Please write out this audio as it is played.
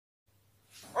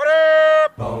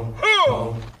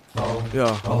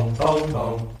Yeah.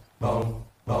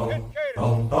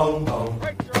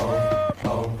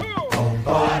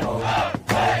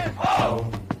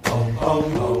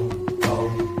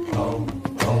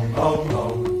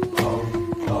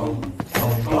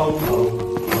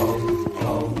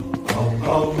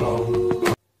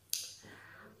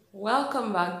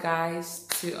 Welcome back, guys,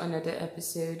 to another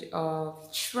episode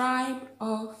of Tribe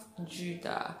of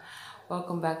Judah.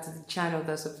 Welcome back to the channel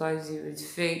that supplies you with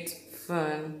faith,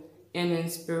 fun, and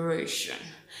inspiration.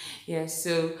 Yes,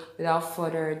 so without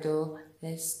further ado,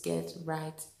 let's get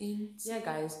right into it. Yeah,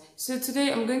 guys, so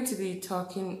today I'm going to be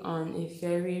talking on a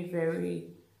very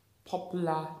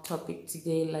popular topic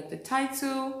today. Like the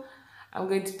title, I'm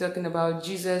going to be talking about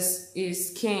Jesus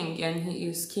is King, and he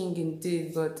is King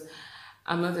indeed, but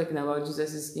I'm not talking about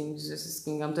Jesus is King, Jesus is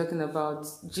King. I'm talking about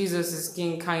Jesus is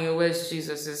King, Kanye West,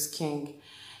 Jesus is King.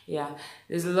 Yeah,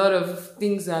 there's a lot of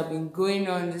things that have been going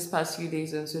on this past few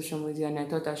days on social media, and I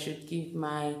thought I should give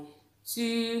my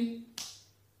 2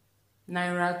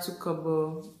 Naira to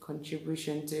Kobo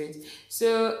contribution to it.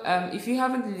 So if you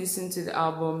haven't listened to the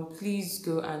album, please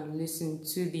go and listen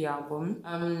to the album.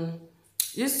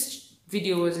 This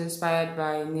video was inspired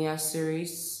by Nia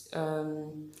Series,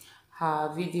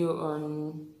 her video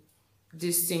on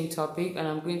this same topic, and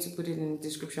I'm going to put it in the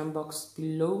description box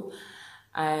below,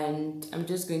 and I'm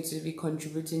just going to be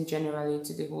contributing generally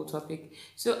to the whole topic.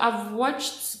 So I've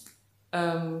watched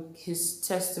his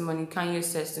testimony,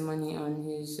 Kanye's testimony on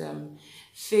his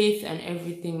faith and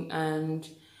everything, and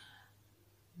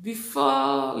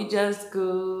before we just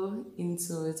go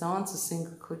into it, I want to sing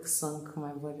a quick song,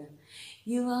 my brother.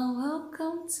 You are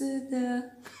welcome to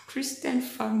the Christian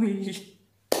family.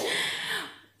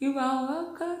 You are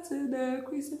welcome to the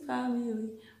Christian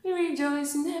family. We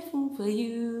rejoice in heaven for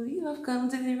you. You have come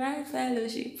to the right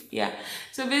fellowship. Yeah.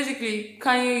 So basically,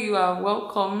 Kanye, you are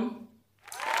welcome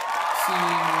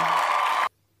to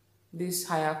this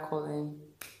higher calling,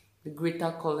 the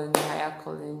greater calling, the higher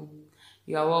calling.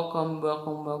 You are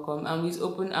welcome. And with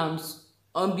open arms,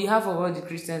 on behalf of all the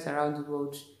Christians around the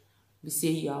world, we say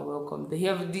you are welcome. The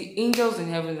angels in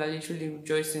heaven are literally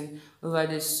rejoicing over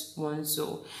this one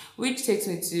soul, which takes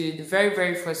me to the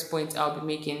very first point I'll be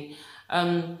making.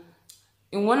 In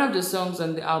one of the songs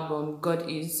on the album, God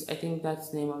Is, I think that's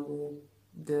the name of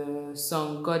the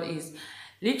song, God Is,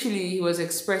 literally he was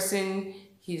expressing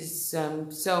his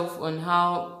self on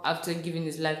how after giving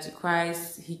his life to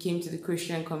Christ, he came to the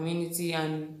Christian community,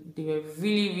 and they were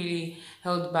really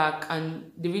held back,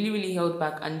 and they really held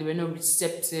back, and they were not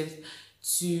receptive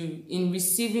in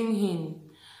receiving him,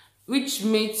 which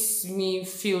makes me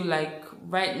feel like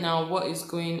right now what is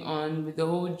going on with the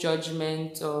whole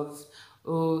judgment of,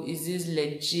 oh, is this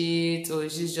legit, or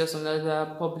is this just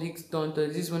another public stunt, or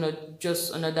is this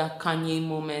just another Kanye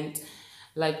moment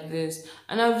like this?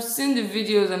 And I've seen the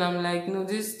videos and I'm like, no,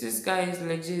 this guy is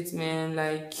legit, man.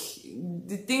 Like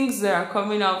the things that are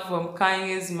coming out from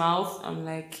Kanye's mouth, I'm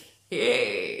like,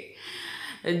 hey,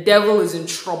 the devil is in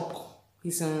trouble.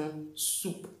 He's in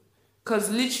soup. Because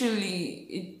literally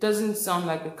it doesn't sound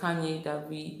like the Kanye that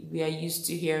we are used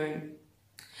to hearing,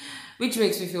 which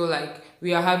makes me feel like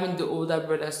we are having the older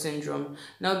brother syndrome.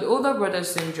 Now, the older brother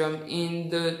syndrome in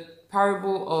the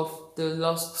parable of the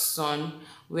lost son,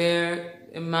 where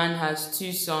a man has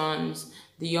 2 sons,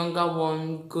 the younger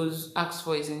one asks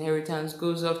for his inheritance,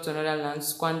 goes off to another land,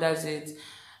 squanders it,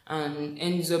 and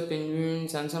ends up in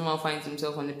ruins, and somehow finds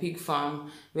himself on a pig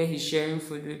farm where he's sharing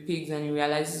food with pigs, and he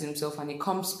realizes himself, and he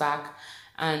comes back,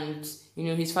 and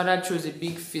his father throws a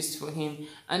big feast for him,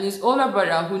 and his older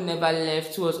brother, who never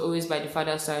left, who was always by the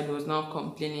father's side, was now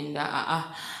complaining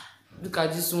that look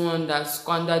at this one that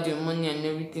squandered your money and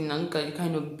everything, and look at the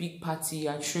kind of big party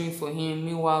you're throwing for him.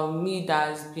 Meanwhile, me that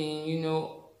has been,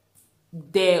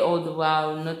 there all the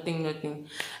while, nothing.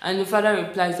 And the father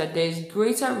replies that there is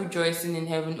greater rejoicing in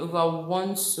heaven over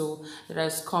one soul that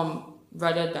has come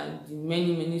rather than the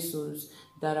many souls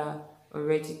that are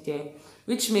already there.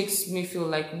 Which makes me feel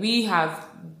like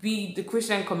the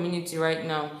Christian community right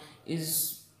now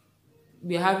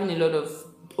we're having a lot of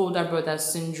older brother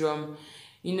syndrome.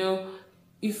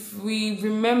 If we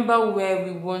remember where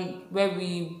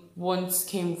we once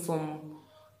came from,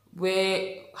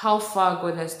 how far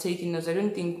God has taken us, I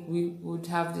don't think we would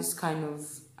have this kind of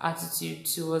attitude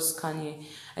towards Kanye.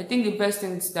 I think the best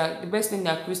thing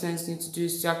that Christians need to do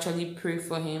is to actually pray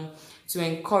for him, to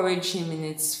encourage him in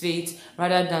his faith,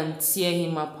 rather than tear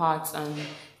him apart and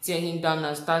tear him down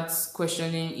and start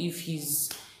questioning if he's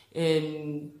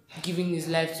giving his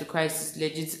life to Christ is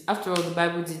legit. After all, the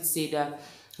Bible did say that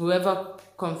whoever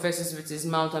confesses with his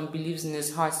mouth and believes in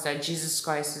his heart that Jesus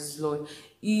Christ is Lord,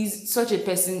 such a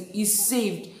person is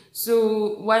saved.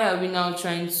 So why are we now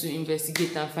trying to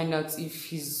investigate and find out if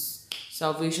his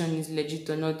salvation is legit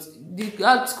or not?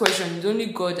 That question is only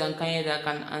God and Kanye that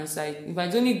can answer it. In fact,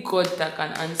 it's only God that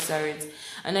can answer it.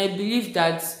 And I believe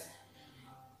that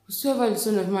whosoever the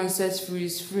Son of Man sets free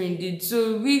is free indeed.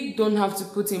 So we don't have to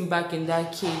put him back in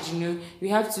that cage, We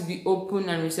have to be open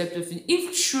and receptive.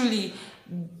 If truly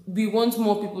we want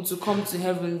more people to come to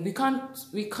heaven, we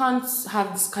can't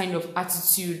have this kind of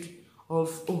attitude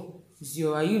of, oh,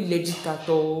 Zio, are you legit at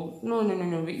all? No.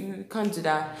 We can't do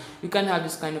that. We can't have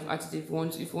this kind of attitude if we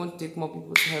want to take more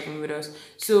people to heaven with us.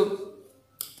 So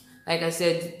like I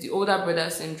said, the older brother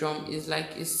syndrome is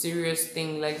like a serious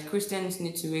thing. Like Christians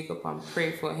need to wake up and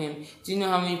pray for him. Do you know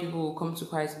how many people will come to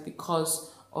Christ because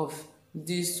of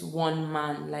this one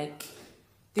man? Like,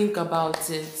 think about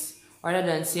it. Rather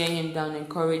than tearing him down,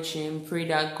 encourage him, pray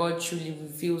that God truly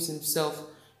reveals himself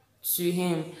to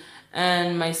him.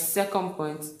 And my second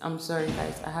point, I'm sorry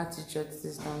guys, I had to jot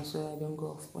this down so I don't go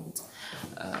off point.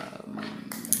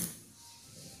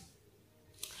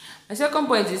 My second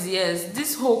point is, yes,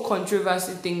 this whole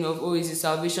controversy thing of, oh, is the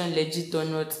salvation legit or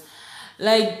not?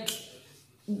 Like,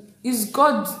 is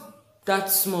God that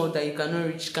small that you cannot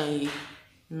reach Kanye?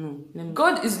 No.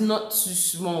 God is not too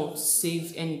small to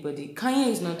save anybody. Kanye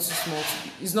is not too small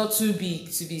is not too big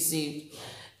to be saved.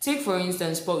 Take for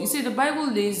instance Paul. You see, the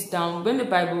Bible lays down,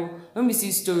 when we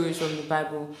see stories from the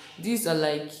Bible, these are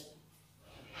like,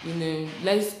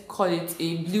 let's call it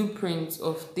a blueprint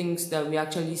of things that we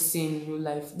actually see in real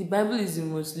life. The Bible is the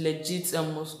most legit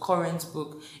and most current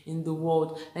book in the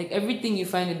world. Like, everything you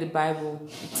find in the Bible,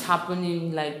 it's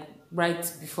happening like right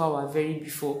before our very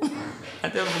before. I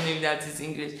don't even know if that is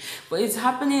English, but it's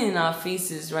happening in our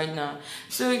faces right now.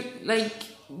 So, like,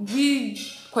 we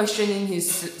questioning his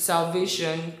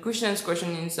salvation, Christians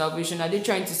questioning his salvation, are they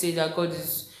trying to say that God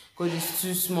is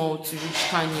too small to reach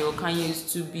Kanye, or Kanye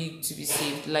is too big to be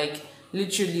saved? Like,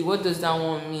 literally, what does that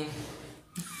one mean?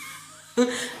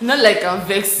 Not like I'm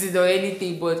vexed or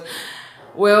anything, but,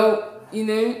 well,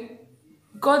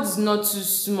 God's not too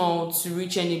small to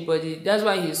reach anybody. That's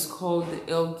why he's called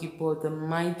the El Gibor, the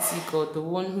mighty God, the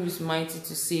one who is mighty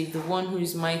to save, the one who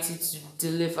is mighty to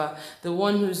deliver, the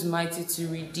one who is mighty to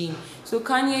redeem. So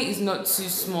Kanye is not too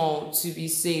small to be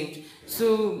saved.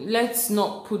 So let's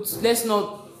not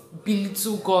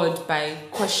belittle God by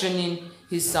questioning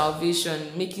his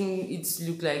salvation, making it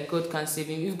look like God can save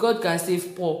him. If God can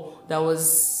save Paul that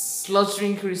was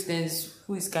slaughtering Christians,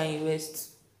 who is Kanye West?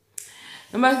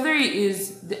 Number 3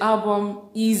 is the album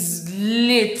is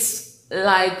lit.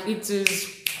 Like, it's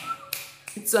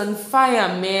on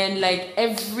fire, man. Like,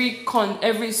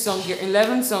 every song,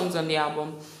 11 songs on the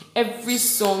album, every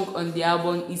song on the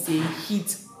album is a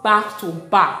hit back to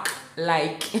back.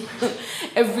 Like,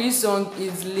 every song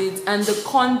is lit and the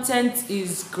content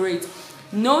is great.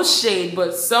 No shade,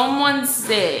 but someone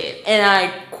said, and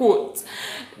I quote,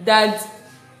 that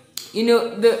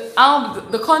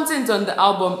the content on the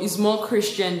album is more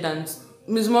Christian than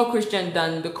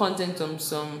the content on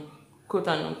some quote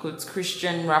unquote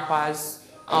Christian rappers,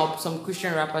 some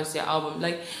Christian rappers, their album.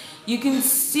 Like, you can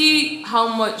see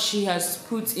how much he has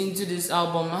put into this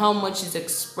album, how much he's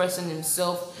expressing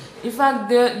himself. In fact,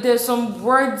 there's some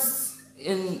words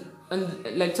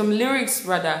like some lyrics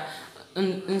rather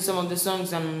in some of the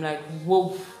songs, I'm like,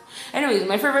 whoa. Anyways,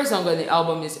 my favorite song on the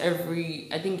album is every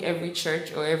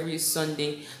church or every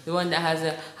Sunday, the one that has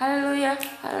a hallelujah,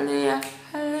 hallelujah,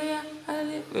 hallelujah,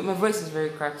 hallelujah. Wait, my voice is very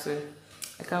cracked, so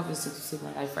I can't even save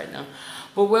my life right now.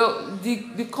 But, well,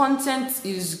 the content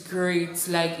is great.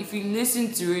 Like, if you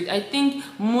listen to it, I think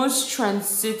most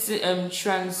transitional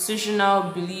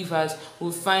believers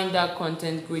will find that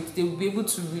content great. They will be able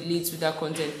to relate with that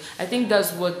content. I think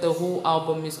that's what the whole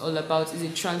album is all about. It's a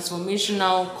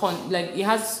transformational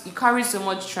it carries so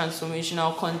much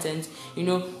transformational content,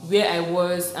 where I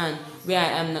was and where I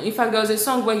am now. In fact, there was a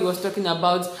song where he was talking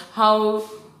about how,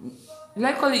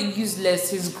 I call it useless,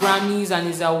 his Grammys and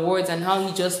his awards, and how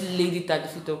he just laid it at the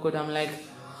feet of God. I'm like,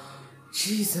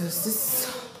 Jesus, this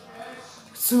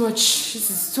is too much. This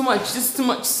is too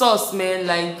much sauce, man.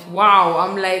 Like, wow.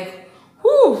 I'm like,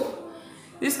 whew.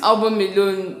 This album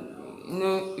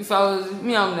alone, if I was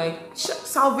me, I'm like,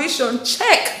 salvation,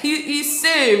 check. He's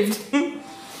saved.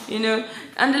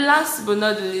 And the last but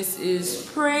not the least is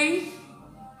pray,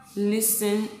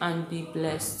 listen, and be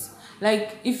blessed.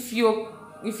 Like, if you're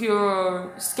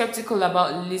skeptical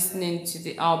about listening to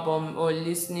the album or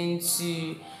listening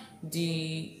to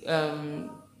the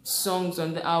songs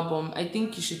on the album, I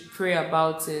think you should pray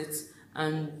about it,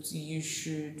 and you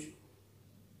should,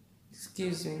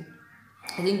 excuse me,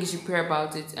 I think you should pray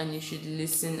about it and you should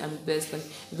listen and be blessed. Like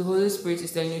if the Holy Spirit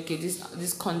is telling you, okay,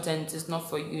 this content is not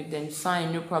for you, then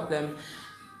fine, no problem.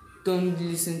 Don't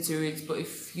listen to it. But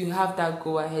if you have that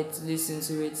go ahead to listen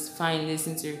to it, fine,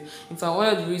 listen to it. In fact, one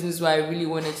of the reasons why I really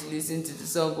wanted to listen to the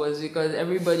song was because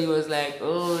everybody was like,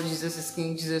 oh, Jesus is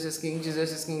king, Jesus is king,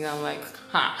 Jesus is king. I'm like,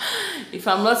 ha, if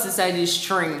I'm not inside this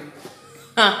string,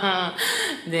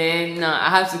 then no, I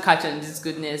have to catch on this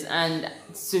goodness. And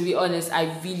to be honest, I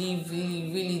really,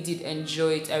 really, really did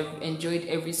enjoy it. I enjoyed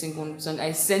every single song.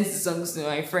 I sent the songs to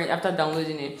my friend after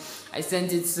downloading it. I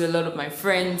sent it to a lot of my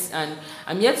friends, and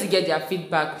I'm yet to get their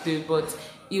feedback too. But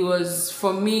it was,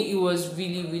 for me, it was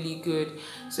really, really good.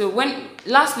 So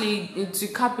lastly, to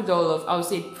cap it all off, I would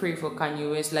say pray for Kanye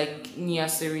West. Like Nia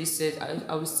Seri said,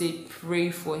 I would say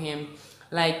pray for him.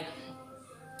 Like,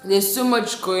 there's so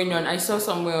much going on. I saw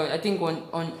somewhere, I think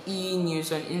on E!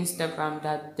 News on Instagram,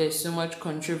 that there's so much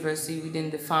controversy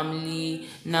within the family.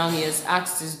 Now he has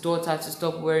asked his daughter to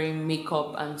stop wearing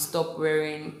makeup and stop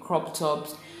wearing crop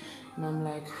tops. And I'm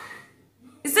like,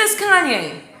 is this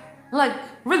Kanye? Like,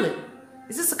 really?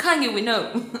 Is this a Kanye we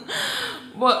know?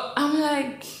 But I'm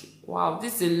like, wow,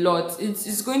 this is a lot. This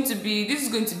is going to be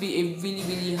a really,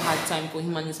 really hard time for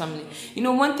him and his family. You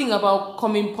know, one thing about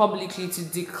coming publicly to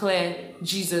declare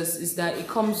Jesus is that it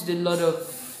comes with a lot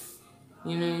of,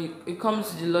 you know, it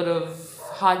comes with a lot of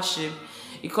hardship.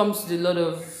 It comes with a lot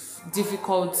of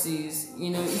difficulties.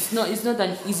 You know, it's not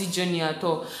an easy journey at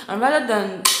all. And rather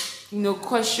than, you know,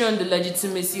 question the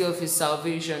legitimacy of his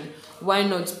salvation, why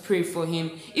not pray for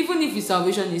him? Even if his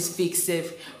salvation is fake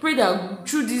safe, pray that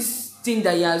through this thing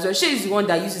that he has, she is the one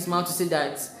that uses his mouth to say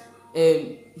that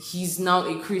he's now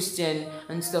a Christian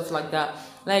and stuff like that.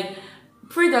 Like,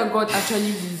 pray that God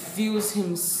actually reveals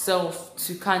himself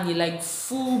to Kanye, like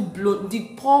full blown, the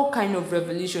Paul kind of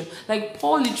revelation. Like,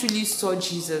 Paul literally saw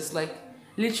Jesus, like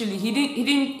literally he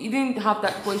didn't have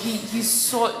that, but he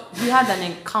had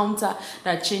an encounter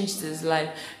that changed his life.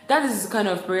 That is the kind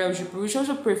of prayer we should pray. We should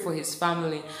also pray for his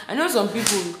family. I know some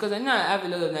people, because I know I have a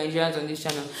lot of Nigerians on this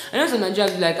channel, I know some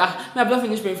Nigerians be like, I'm not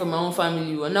finished praying for my own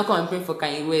family, I'm not going to pray for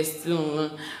Kanye West. No.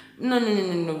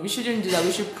 We shouldn't do that.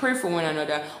 We should pray for one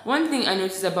another. One thing I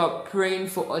noticed about praying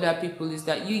for other people is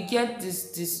that you get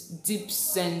this deep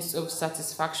sense of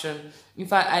satisfaction. In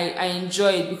fact, I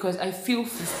enjoy it because I feel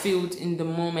fulfilled in the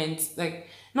moment. Like,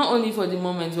 not only for the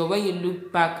moment, but when you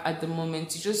look back at the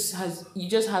moment, you just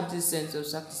have this sense of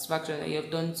satisfaction that you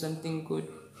have done something good.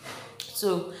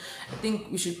 So I think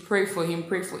we should pray for him,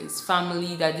 pray for his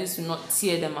family, that this will not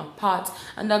tear them apart,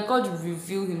 and that God will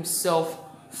reveal himself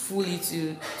fully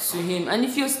to him. And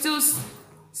if you're still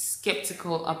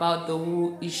skeptical about the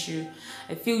whole issue,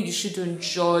 I feel you shouldn't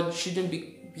judge, shouldn't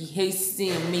be hasty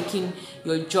and making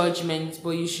your judgments, but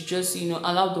you should just, you know,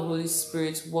 allow the Holy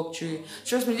Spirit to walk through you.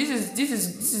 Trust me, this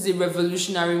is a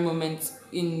revolutionary moment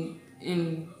in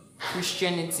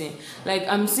Christianity. Like,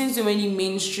 I'm seeing so many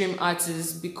mainstream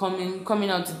artists coming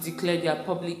out to declare their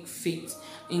public faith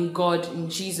in God, in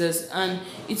Jesus, and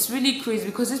it's really crazy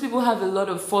because these people have a lot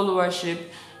of followership,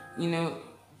 you know,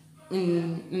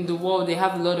 in the world. They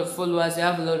have a lot of followers, they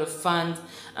have a lot of fans,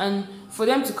 and for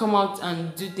them to come out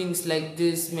and do things like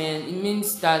this, man, it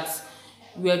means that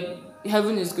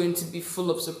heaven is going to be full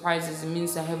of surprises. It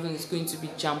means that heaven is going to be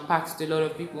jam-packed with a lot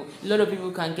of people. A lot of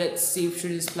people can get saved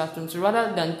through this platform. So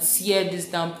rather than tear this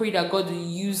down, pray that God will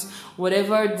use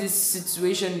whatever this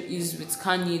situation is with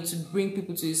Kanye to bring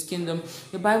people to his kingdom.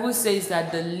 The Bible says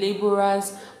that the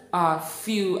laborers are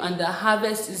few and the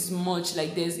harvest is much.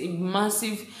 Like, there's a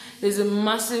massive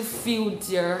field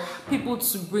there, people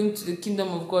to bring to the kingdom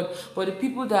of God, but the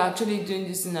people that are actually doing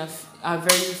this are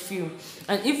very few.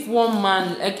 And if one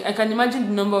man, I can imagine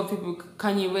the number of people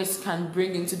Kanye West can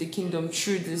bring into the kingdom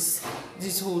through this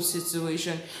whole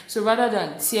situation. So rather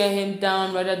than tear him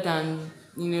down, rather than,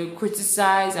 you know,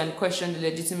 criticize and question the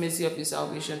legitimacy of his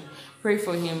salvation, pray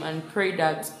for him and pray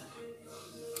that,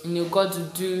 you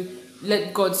know,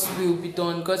 let God's will be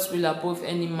done. God's will above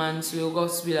any man's will.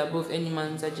 God's will above any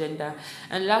man's agenda.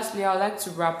 And lastly, I would like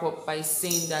to wrap up by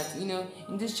saying that, you know,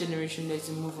 in this generation, there's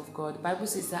a move of God. The Bible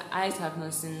says that eyes have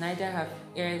not seen, neither have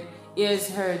ears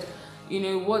heard, you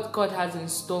know, what God has in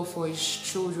store for his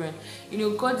children. You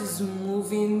know, God is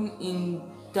moving in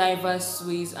diverse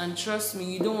ways, and trust me,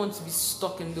 you don't want to be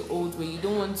stuck in the old way. You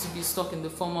don't want to be stuck in the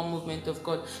former movement of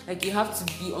God. Like, you have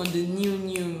to be on the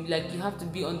new, like, you have to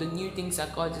be on the new things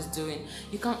that God is doing.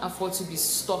 You can't afford to be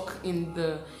stuck in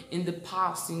the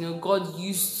past. You know, God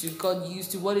used to.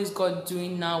 What is God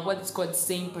doing now? What is God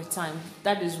saying per time?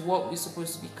 That is what we're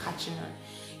supposed to be catching on.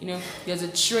 there's a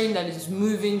train that is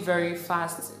moving very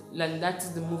fast. Like that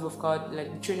is the move of God.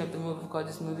 Like the train of the move of God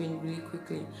is moving really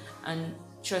quickly. And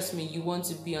trust me, you want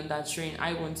to be on that train.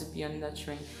 I want to be on that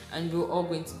train, and we're all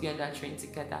going to be on that train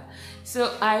together.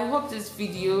 So I hope this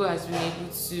video has been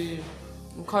able to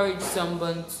encourage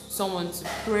someone to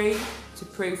pray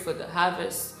for the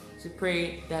harvest, to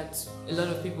pray that a lot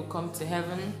of people come to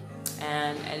heaven.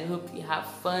 And I hope you have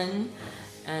fun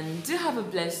and do have a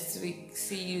blessed week.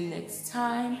 See you next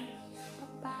time.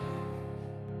 Bye bye.